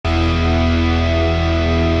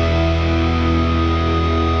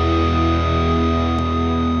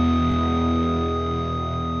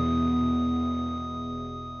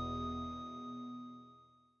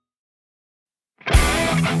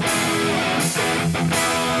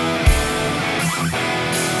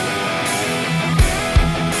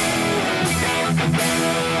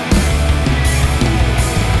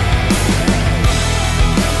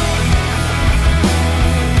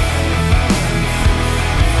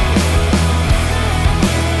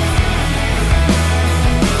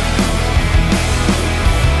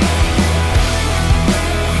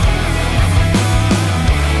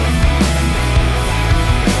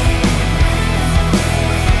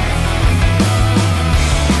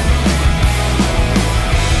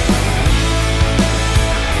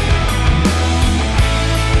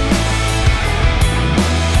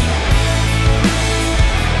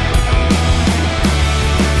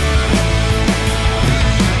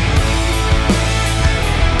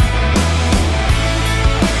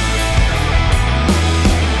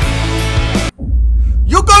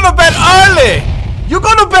early! You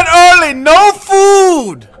go to bed early! No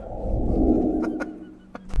food!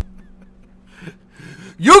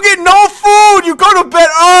 You get no food! You go to bed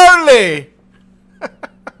early!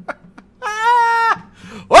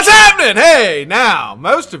 What's happening? Hey, now,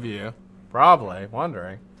 most of you probably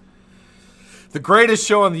wondering. The greatest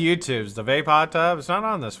show on the YouTubes, the Vape HotTub, it's not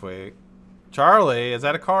on this week. Charlie is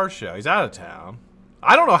at a car show. He's out of town.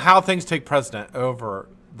 I don't know how things take precedent over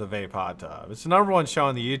the Vape HotTub. It's the #1 show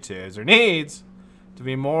on the YouTubes. There needs to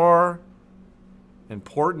be more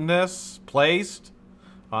importance placed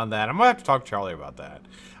on that. I'm going to have to talk to Charlie about that.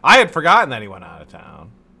 I had forgotten that he went out of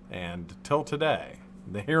town. And till today,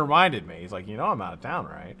 he reminded me. He's like, you know I'm out of town,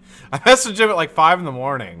 right? I messaged him at like 5 in the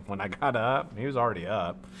morning when I got up. He was already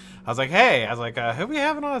up. I was like, hey, who we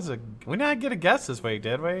having on? We didn't get a guest this week,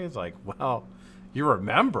 did we? He's like, well, you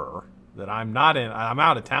remember that I'm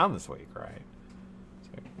out of town this week, right?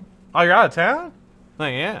 Like, oh, you're out of town?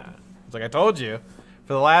 Like, yeah. It's like, I told you.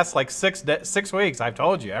 For the last like 6 weeks, I've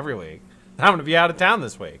told you every week that I'm going to be out of town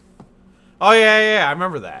this week. Oh, yeah, I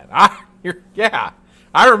remember that. Yeah,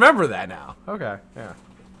 I remember that now. Okay, yeah.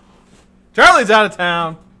 Charlie's out of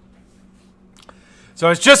town. So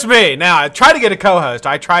it's just me. Now, I tried to get a co-host.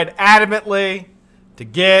 I tried adamantly to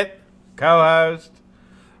get a co-host.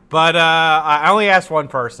 But I only asked one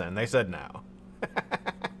person. They said no.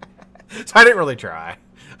 So I didn't really try.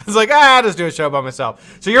 I was like, I'll just do a show by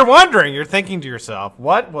myself. So you're wondering, you're thinking to yourself,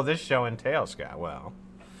 what will this show entail, Scott? Well,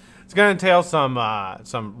 it's going to entail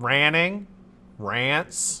some ranting,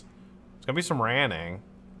 rants. It's going to be some ranting,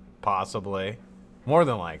 possibly, more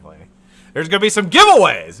than likely. There's going to be some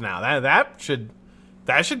giveaways. Now, that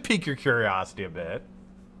should pique your curiosity a bit.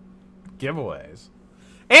 Giveaways.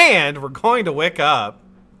 And we're going to wick up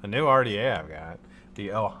a new RDA I've got. The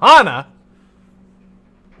Ohana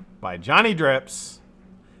by Johnny Drips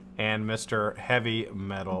and Mr. Heavy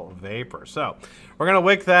Metal Vapor. So, we're going to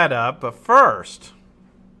wick that up. But first,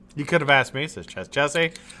 you could have asked me, says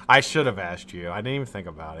Jesse. I should have asked you. I didn't even think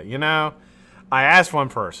about it. You know, I asked one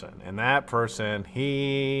person, and that person,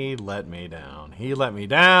 he let me down. He let me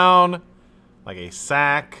down like a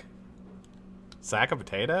sack of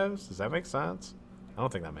potatoes? Does that make sense? I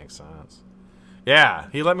don't think that makes sense. Yeah,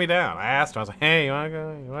 he let me down. I asked him, I was like, hey, you want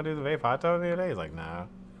to do the Vape HotTub the other day? He's like, no.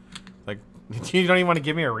 Like, you don't even want to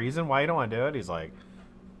give me a reason why you don't want to do it? He's like,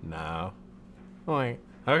 no. I'm like,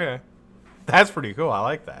 okay. That's pretty cool. I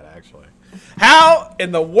like that, actually. How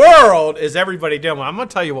in the world is everybody doing? Well, I'm going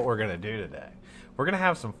to tell you what we're going to do today. We're going to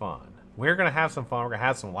have some fun. We're going to have some fun. We're going to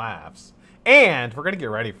have some laughs. And we're going to get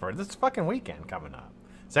ready for it. This fucking weekend coming up.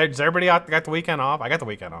 Does everybody got the weekend off? I got the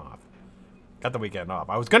weekend off. Got the weekend off.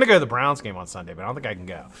 I was going to go to the Browns game on Sunday, but I don't think I can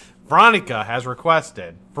go. Veronica has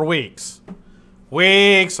requested for weeks.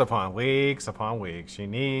 Weeks upon weeks upon weeks. She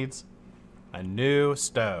needs a new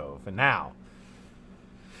stove. And now,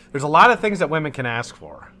 there's a lot of things that women can ask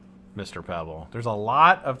for, Mr. Pebble. There's a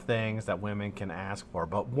lot of things that women can ask for.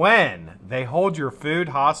 But when they hold your food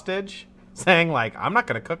hostage, saying like, I'm not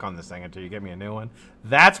going to cook on this thing until you give me a new one,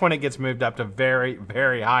 that's when it gets moved up to very,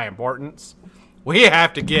 very high importance. We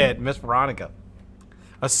have to get Miss Veronica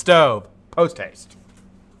a stove post-haste.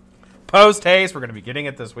 Post-haste, we're going to be getting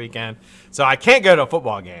it this weekend. So I can't go to a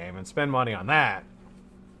football game and spend money on that.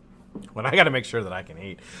 But I got to make sure that I can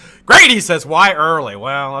eat. Grady says, why early?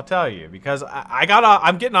 Well, I'll tell you. Because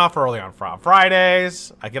I'm getting off early on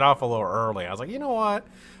Fridays. I get off a little early. I was like, you know what?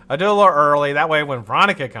 I'll do a little early. That way when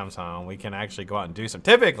Veronica comes home, we can actually go out and do some.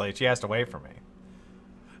 Typically, she has to wait for me.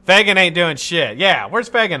 Fagan ain't doing shit. Yeah, where's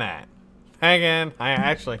Fagan at? Fagan's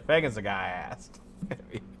the guy I asked.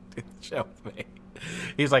 Show me.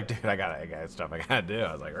 He's like, dude, I got stuff I gotta do.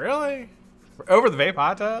 I was like, really? Over the Vape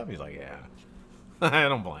HotTub? He's like, yeah. I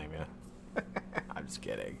don't blame you. I'm just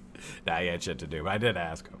kidding. Nah, he had shit to do, but I did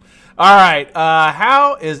ask him. All right,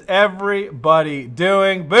 how is everybody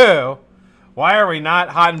doing? Boo. Why are we not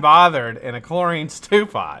hot and bothered in a chlorine stew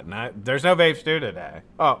pot? There's no vape stew today.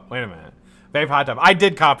 Oh, wait a minute. Vape HotTub. I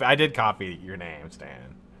did copy your name,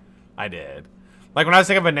 Stan. I did. Like when I was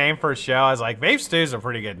thinking of a name for a show, I was like, Vape Stew's a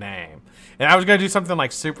pretty good name. And I was going to do something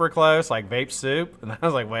like super close, like Vape Soup. And I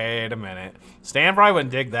was like, wait a minute. Stan probably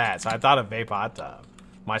wouldn't dig that. So I thought of Vape HotTub.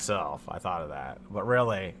 Myself, I thought of that. But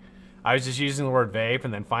really, I was just using the word vape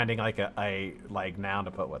and then finding like a noun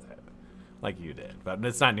to put with it. Like you did. But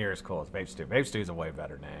it's not near as cool as Vape Stew. Vape Stew is a way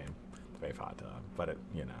better name than Vape HotTub. But it,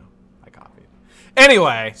 you know, I copied.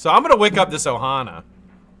 Anyway, so I'm going to wick up this Ohana.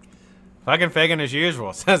 Fucking Fagan as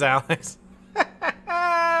usual, says Alex.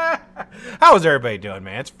 How is everybody doing,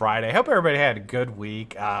 man? It's Friday. Hope everybody had a good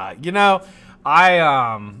week. You know,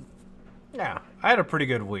 I had a pretty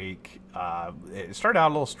good week. It started out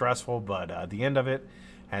a little stressful, but the end of it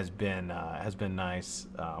has been nice.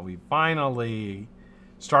 We finally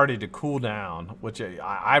started to cool down, which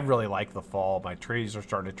I really like the fall. My trees are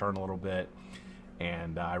starting to turn a little bit,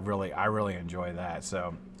 and I really enjoy that.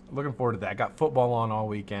 So looking forward to that. I got football on all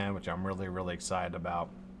weekend, which I'm really excited about.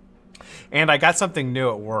 And I got something new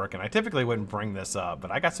at work, and I typically wouldn't bring this up, but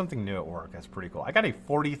I got something new at work. That's pretty cool. I got a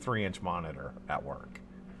 43-inch monitor at work.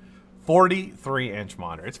 43-inch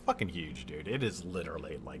monitor. It's fucking huge, dude. It is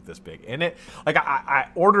literally like this big. And it, like, I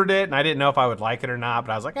ordered it, and I didn't know if I would like it or not,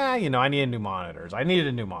 but I was like, you know, I need new monitors. I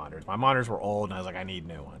needed new monitors. My monitors were old, and I was like, I need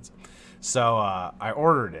new ones. So I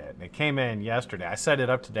ordered it, and it came in yesterday. I set it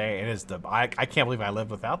up today, and it's I can't believe I lived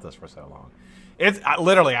without this for so long. It's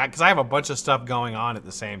literally, because I have a bunch of stuff going on at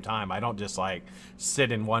the same time. I don't just like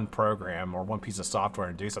sit in one program or one piece of software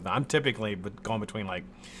and do something. I'm typically going between like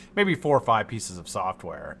maybe 4 or 5 pieces of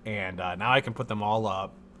software, and now I can put them all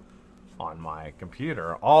up on my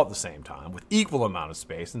computer all at the same time with equal amount of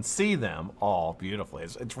space and see them all beautifully.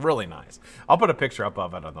 It's really nice. I'll put a picture up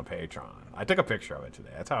of it on the Patreon. I took a picture of it today.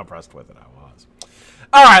 That's how impressed with it I was.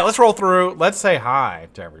 All right, let's roll through. Let's say hi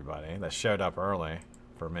to everybody that showed up early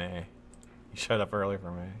for me. You showed up early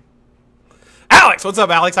for me. Alex, what's up,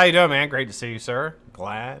 Alex? How you doing, man? Great to see you, sir.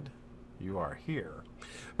 Glad you are here.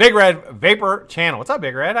 Big Red Vapor Channel. What's up,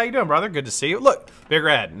 Big Red? How you doing, brother? Good to see you. Look, Big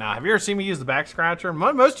Red. Now, have you ever seen me use the back scratcher?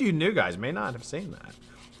 Most of you new guys may not have seen that.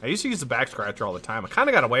 I used to use the back scratcher all the time. I kind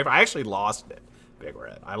of got away from it. I actually lost it, Big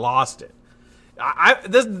Red. I lost it.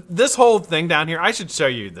 This whole thing down here, I should show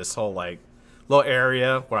you this whole, like, little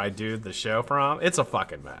area where I do the show from. It's a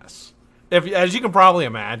fucking mess. As you can probably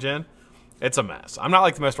imagine, it's a mess. I'm not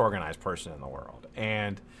like the most organized person in the world.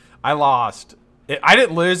 And I lost it. I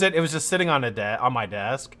didn't lose it. It was just sitting on my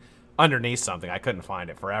desk underneath something. I couldn't find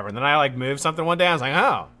it forever. And then I like moved something one day. I was like,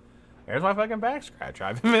 oh, there's my fucking back scratcher.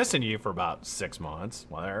 I've been missing you for about 6 months.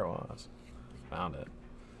 Well, there it was. Found it.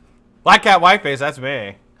 BlackCat Whiteface, that's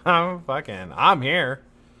me. I'm here.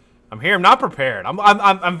 I'm here. I'm not prepared.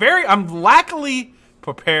 I'm lackily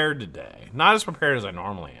prepared today. Not as prepared as I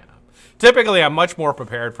normally am. Typically, I'm much more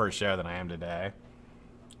prepared for a show than I am today.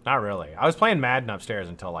 Not really. I was playing Madden upstairs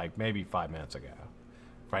until like maybe 5 minutes ago.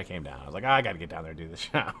 Before I came down, I was like, I got to get down there and do the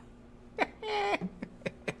show.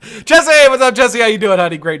 Jesse, what's up, Jesse? How you doing,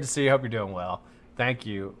 honey? Great to see you. Hope you're doing well. Thank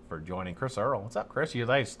you for joining. Chris Earl. What's up, Chris? You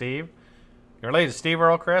related to Steve? You're related to Steve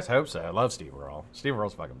Earl, Chris? Hope so. I love Steve Earl. Steve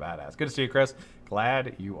Earl's fucking badass. Good to see you, Chris.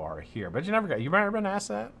 Glad you are here. But you never been asked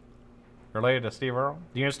that? Related to Steve Earl?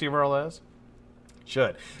 Do you know who Steve Earl is?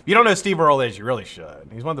 Should. If you don't know who Steve Earl is, you really should.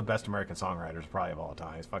 He's one of the best American songwriters probably of all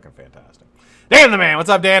time. He's fucking fantastic. Dan the man. What's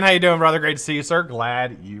up, Dan? How you doing, brother? Great to see you, sir.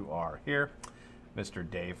 Glad you are here. Mr.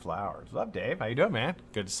 Dave Flowers. What's up, Dave? How you doing, man?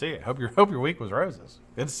 Good to see you. Hope your week was roses.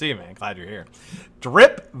 Good to see you, man. Glad you're here.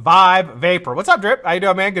 Drip Vibe Vapor. What's up, Drip? How you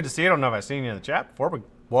doing, man? Good to see you. I don't know if I've seen you in the chat before, but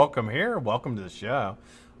welcome here. Welcome to the show.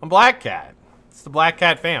 I'm BlackCat. It's the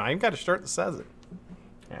Blackcatfam. I even got a shirt that says it.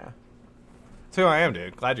 Yeah. That's who I am,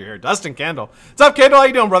 dude. Glad you're here. Dustin Kendall. What's up, Kendall? How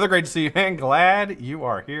you doing, brother? Great to see you, man. Glad you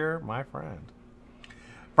are here, my friend.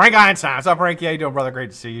 Frank Einstein. What's up, Frankie? How you doing, brother?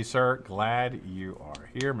 Great to see you, sir. Glad you are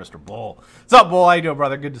here. Mr. Bull. What's up, Bull? How you doing,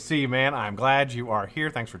 brother? Good to see you, man. I'm glad you are here.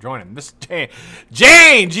 Thanks for joining. Miss Jane.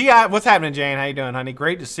 Jane! What's happening, Jane? How you doing, honey?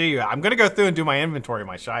 Great to see you. I'm going to go through and do my inventory of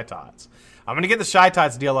my Shy Tots. I'm going to get the Shy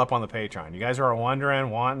Tots deal up on the Patreon. You guys are wondering,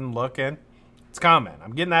 wanting, looking. It's coming.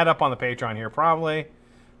 I'm getting that up on the Patreon here probably,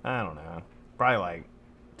 I don't know, probably like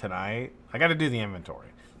tonight. I got to do the inventory.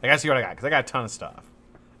 I got to see what I got because I got a ton of stuff.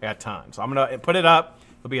 I got a ton. So I'm going to put it up.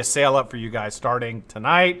 There'll be a sale up for you guys starting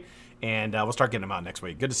tonight, and we'll start getting them out next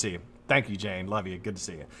week. Good to see you. Thank you, Jane. Love you. Good to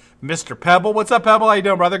see you. Mr. Pebble. What's up, Pebble? How you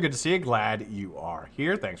doing, brother? Good to see you. Glad you are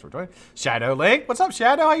here. Thanks for joining. Shadow Link. What's up,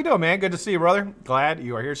 Shadow? How you doing, man? Good to see you, brother. Glad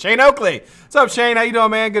you are here. Shane Oakley. What's up, Shane? How you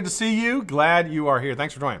doing, man? Good to see you. Glad you are here.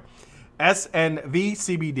 Thanks for joining.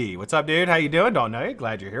 SNVCBD. What's up, dude? How you doing? Don't know you.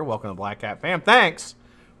 Glad you're here. Welcome to Black Cat Fam. Thanks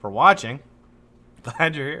for watching.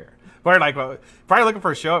 Glad you're here. Probably looking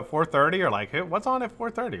for a show at 4:30 or like, what's on at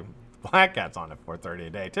 4:30? Black Cat's on at 4:30 a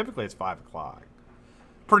day. Typically it's 5 o'clock.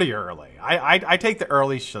 Pretty early. I take the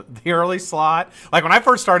early slot. Like when I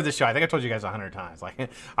first started the show, I think I told you guys 100 times. Like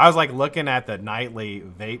I was like looking at the nightly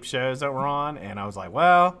vape shows that were on, and I was like,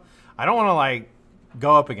 well, I don't want to like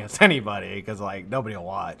go up against anybody because like nobody will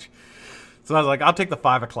watch. So I was like, I'll take the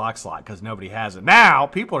 5 o'clock slot because nobody has it. Now,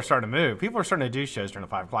 people are starting to move. People are starting to do shows during the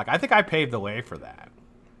 5 o'clock. I think I paved the way for that.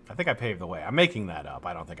 I think I paved the way. I'm making that up.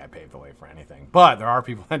 I don't think I paved the way for anything. But there are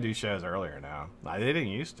people that do shows earlier now. They didn't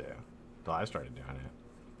used to until I started doing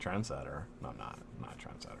it. Trendsetter. No, I'm not. I'm not a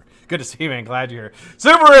trendsetter. Good to see you, man. Glad you're here.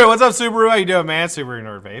 Subaru! What's up, Subaru? How you doing, man? Subaru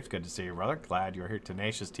Nerd Vapes. Good to see you, brother. Glad you're here.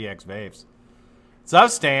 Tenacious TX Vapes. What's up,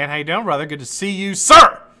 Stan? How you doing, brother? Good to see you,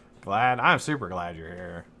 sir! I'm super glad you're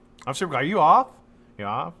here. I'm super glad. Are you off? You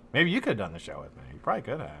off? Maybe you could have done the show with me. You probably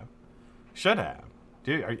could have. Should have.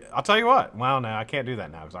 Dude, I'll tell you what. Well, no, I can't do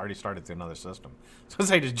that now because I already started through another system. So I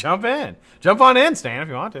say just jump in. Jump on in, Stan, if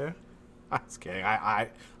you want to. I'm just kidding.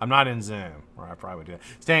 I'm not in Zoom, or I probably would do that.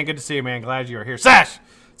 Stan, good to see you, man. Glad you are here. Sash!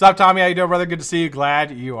 What's up, Tommy? How you doing, brother? Good to see you.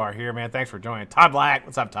 Glad you are here, man. Thanks for joining. Todd Black.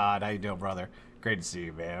 What's up, Todd? How you doing, brother? Great to see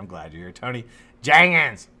you, man. I'm glad you're here. Tony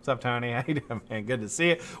Jangins. What's up, Tony? How you doing, man? Good to see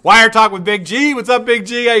you. Wire Talk with Big G. What's up, Big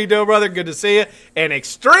G? How you doing, brother? Good to see you. And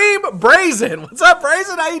Extreme Brazen. What's up,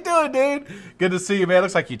 Brazen? How you doing, dude? Good to see you, man.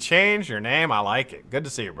 Looks like you changed your name. I like it. Good to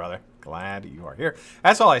see you, brother. Glad you are here.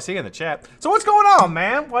 That's all I see in the chat. So what's going on,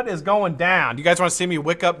 man? What is going down? Do you guys want to see me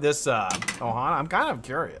wick up this Ohana? I'm kind of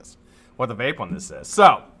curious what the vape on this is.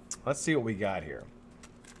 So let's see what we got here.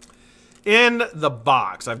 In the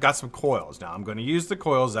box, I've got some coils. Now, I'm going to use the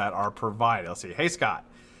coils that are provided. Let's see. Hey, Scott.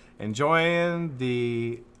 Enjoying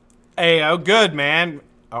the AO. Good, man.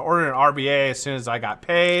 I ordered an RBA as soon as I got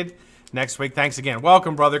paid. Next week. Thanks again.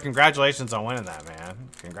 Welcome, brother. Congratulations on winning that, man.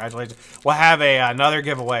 Congratulations. We'll have another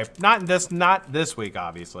giveaway. Not this week,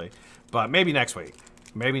 obviously, but maybe next week.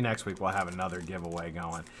 Maybe next week we'll have another giveaway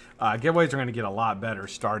going. Giveaways are going to get a lot better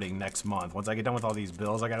starting next month. Once I get done with all these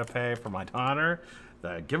bills I got to pay for my donor,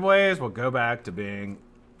 the giveaways will go back to being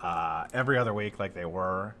every other week like they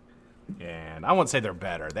were. And I won't say they're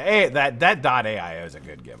better. That .aio is a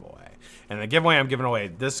good giveaway. And the giveaway I'm giving away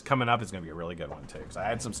this coming up is going to be a really good one too. Because I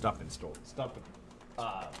had some stuff in store. Stuff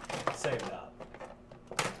saved up.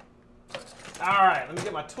 Alright, let me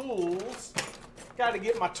get my tools. Got to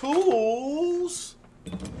get my tools.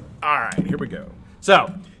 Alright, here we go.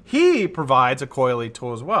 So, he provides a coily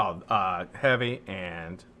tool as well. Heavy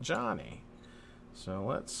and Johnny. So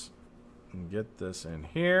let's get this in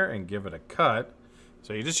here and give it a cut.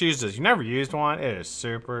 So you just use this. You never used one. It is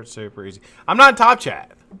super, super easy. I'm not in Top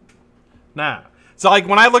Chat. No. So like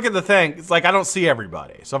when I look at the thing, it's like I don't see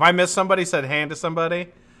everybody. So if I miss somebody, said hand to somebody,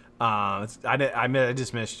 I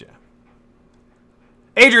just missed you.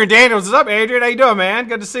 Adrian Daniels is up. Adrian, how you doing, man?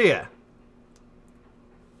 Good to see you.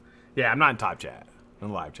 Yeah, I'm not in Top Chat. I'm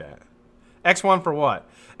in live chat. X1 for what?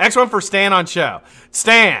 X1 for Stan on show.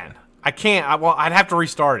 Stan, I can't. Well, I'd have to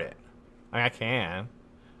restart it. I mean, I can.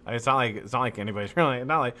 It's not like anybody's really.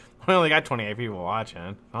 Not like we only got 28 people watching. I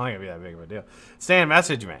don't think it'd be that big of a deal. Stan,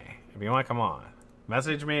 message me if you want to come on.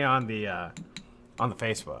 Message me on the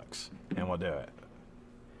Facebooks, and we'll do it.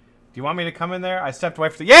 Do you want me to come in there? I stepped away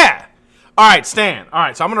from the. Yeah. All right, Stan. All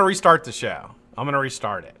right, so I'm gonna restart the show. I'm gonna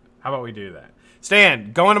restart it. How about we do that?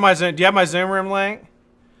 Stan, go into my Zoom. Do you have my Zoom room link?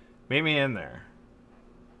 Meet me in there.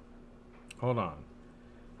 Hold on.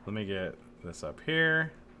 Let me get this up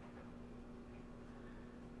here.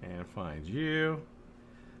 And find you.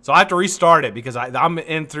 So I have to restart it because I'm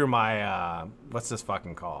in through my, what's this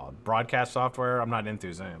fucking called? Broadcast software? I'm not in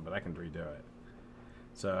through Zoom, but I can redo it.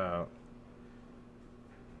 So,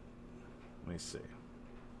 let me see.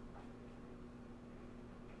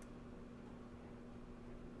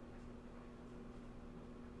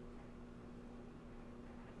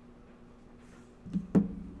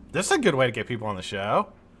 This is a good way to get people on the show.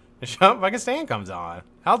 The show, if I can Stan comes on.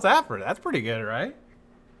 How's that for? That's pretty good, right?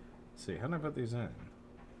 Let's see, how do I put these in?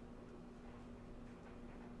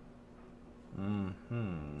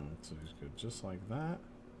 So he's good just like that.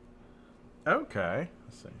 Okay.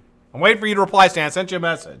 Let's see. I'm waiting for you to reply, Stan. I sent you a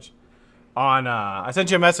message on I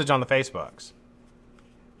sent you a message on the Facebooks.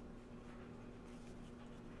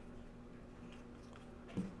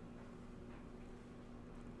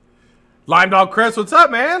 Lime Dog Chris, what's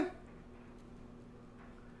up, man?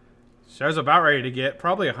 Show's about ready to get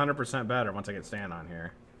probably 100% better once I get Stan on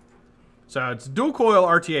here. So it's dual coil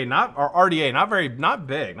RTA, RDA, not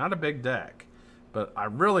big, not a big deck, but I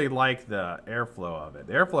really like the airflow of it.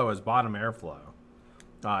 The airflow is bottom airflow,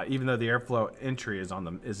 even though the airflow entry is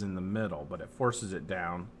in the middle, but it forces it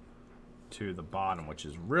down to the bottom, which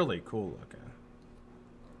is really cool looking.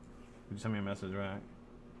 Did you send me a message back?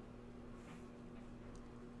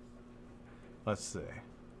 Let's see.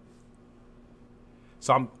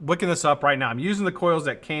 So I'm looking this up right now. I'm using the coils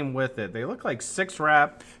that came with it. They look like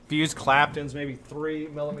 6-wrap fused Claptons, maybe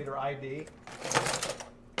 3mm ID.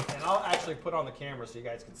 And I'll actually put on the camera so you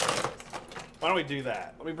guys can see this. Why don't we do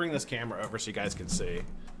that? Let me bring this camera over so you guys can see.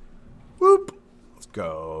 Whoop. Let's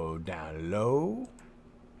go down low.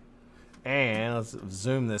 And let's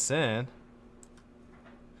zoom this in.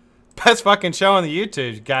 Best fucking show on the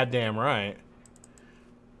YouTube. Goddamn right.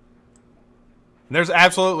 And there's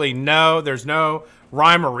absolutely there's no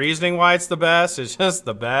rhyme or reasoning why it's the best. It's just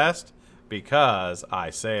the best because I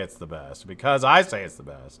say it's the best. Because I say it's the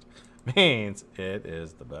best means it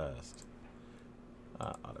is the best.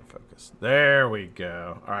 Autofocus. There we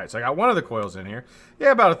go. All right, so I got one of the coils in here.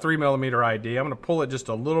 Yeah, about a 3mm ID. I'm going to pull it just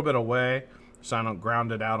a little bit away so I don't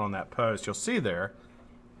ground it out on that post. You'll see there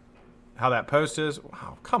how that post is.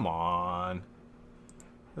 Wow, come on.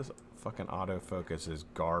 This fucking autofocus is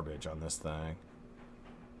garbage on this thing.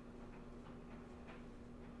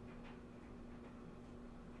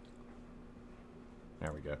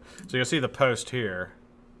 There we go. So you'll see the post here.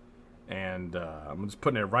 And I'm just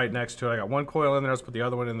putting it right next to it. I got one coil in there. Let's put the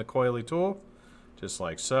other one in the coily tool. Just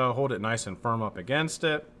like so. Hold it nice and firm up against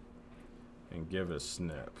it. And give it a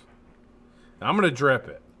snip. Now I'm going to drip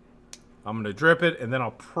it. I'm going to drip it, and then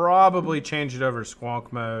I'll probably change it over to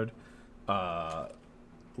squonk mode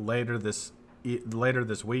later this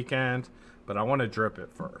weekend. But I want to drip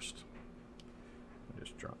it first.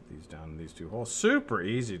 Just drop these down in these two holes. Super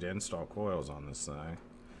easy to install coils on this thing.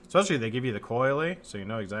 Especially they give you the coily, so you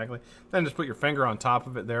know exactly. Then just put your finger on top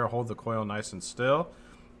of it there. Hold the coil nice and still.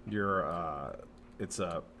 It's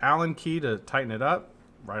a Allen key to tighten it up.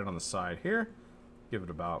 Right on the side here. Give it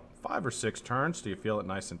about 5 or 6 turns so you feel it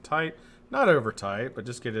nice and tight. Not over tight, but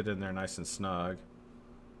just get it in there nice and snug.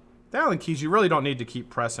 The Allen keys, you really don't need to keep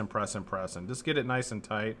pressing. Just get it nice and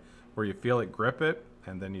tight where you feel it grip it,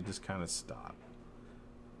 and then you just kind of stop.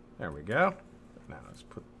 There we go. Now let's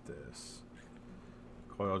put this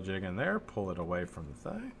coil jig in there, pull it away from the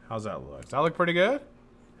thing. How's that look? Does that look pretty good?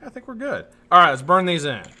 Yeah, I think we're good. All right, let's burn these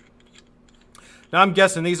in. Now I'm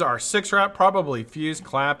guessing these are 6-wrap, probably fused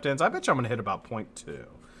Claptons. I bet you I'm gonna hit about 0.2.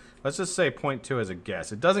 Let's just say 0.2 as a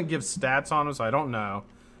guess. It doesn't give stats on them, so I don't know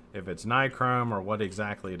if it's nichrome or what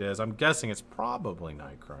exactly it is. I'm guessing it's probably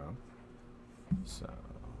nichrome. So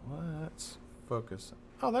let's focus.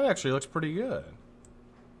 Oh, that actually looks pretty good.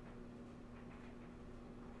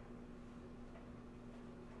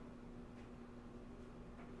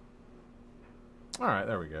 All right,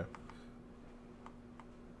 there we go.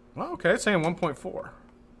 Well, okay, it's saying 1.4.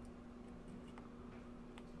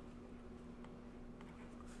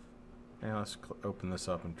 Now let's open this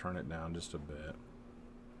up and turn it down just a bit.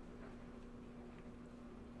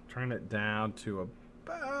 Turn it down to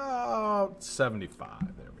about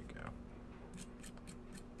 75. There we go.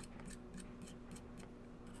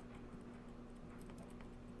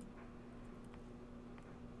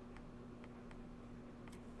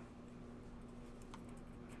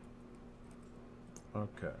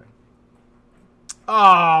 Okay.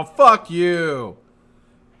 Oh, fuck you.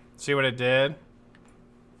 See what it did?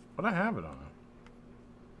 What'd I have it on?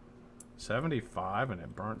 75 and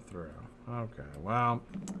it burnt through. Okay, well.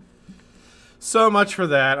 So much for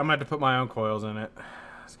that. I'm going to have to put my own coils in it.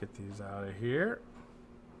 Let's get these out of here.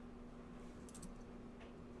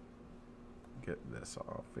 Get this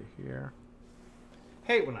off of here.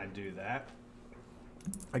 Hate when I do that.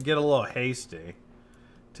 I get a little hasty.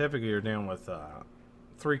 Typically you're dealing with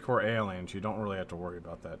 3-core aliens. You don't really have to worry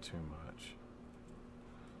about that too much.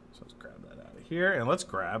 So let's grab that out of here. And let's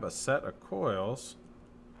grab a set of coils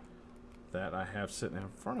that I have sitting in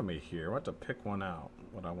front of me here. I have to pick one out,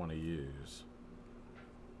 what I want to use.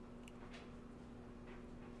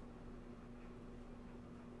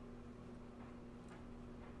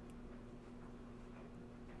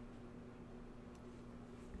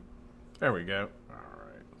 There we go. All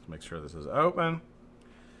right, let's make sure this is open.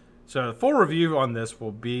 So the full review on this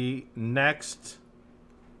will be next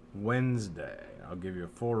Wednesday. I'll give you a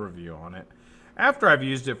full review on it after I've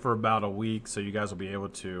used it for about a week, so you guys will be able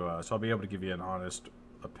to. So I'll be able to give you an honest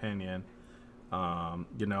opinion.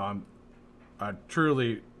 You know, I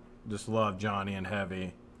truly just love Johnny and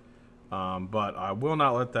Heavy, but I will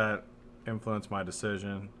not let that influence my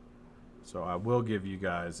decision. So I will give you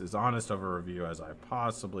guys as honest of a review as I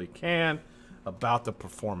possibly can about the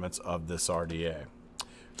performance of this RDA.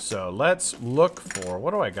 So let's look for,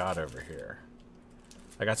 what do I got over here?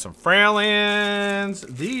 I got some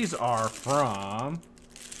Fralians. These are from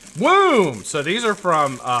Womb. So these are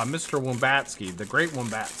from Mr. Wombatsky, the Great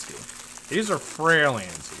Wombatsky. These are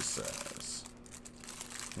Fralians, he says.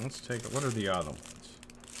 Let's take, what are the other ones?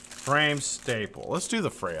 Frame staple. Let's do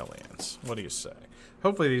the Fralians. What do you say?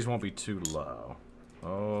 Hopefully these won't be too low.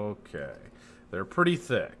 Okay. They're pretty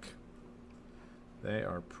thick. They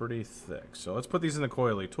are pretty thick. So let's put these in the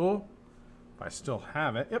coily tool. If I still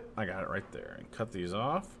have it. Yep, I got it right there. And cut these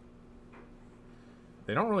off.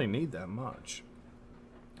 They don't really need that much.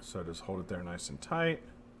 So just hold it there nice and tight.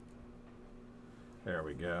 There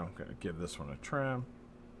we go. I'm going to give this one a trim.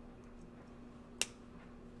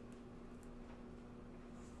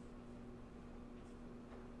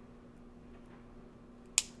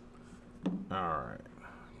 Alright.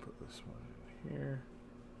 Put this one in here.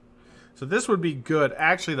 So this would be good.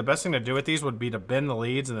 Actually, the best thing to do with these would be to bend the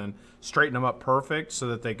leads and then straighten them up perfect so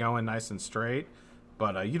that they go in nice and straight.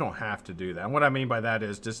 But you don't have to do that. And what I mean by that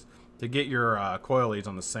is just to get your coil leads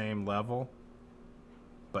on the same level.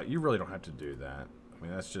 But you really don't have to do that. I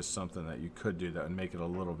mean, that's just something that you could do that would make it a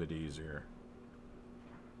little bit easier.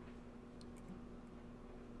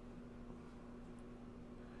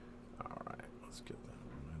 All right, let's get that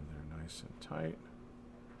one in there nice and tight.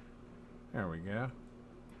 There we go.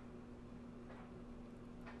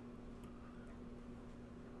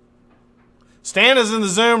 Stan is in the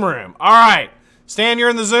Zoom room. All right. Stan, you're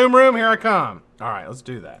in the Zoom room. Here I come. All right, let's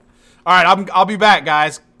do that. All right, I'll be back,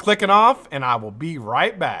 guys. Clicking off, and I will be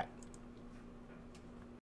right back.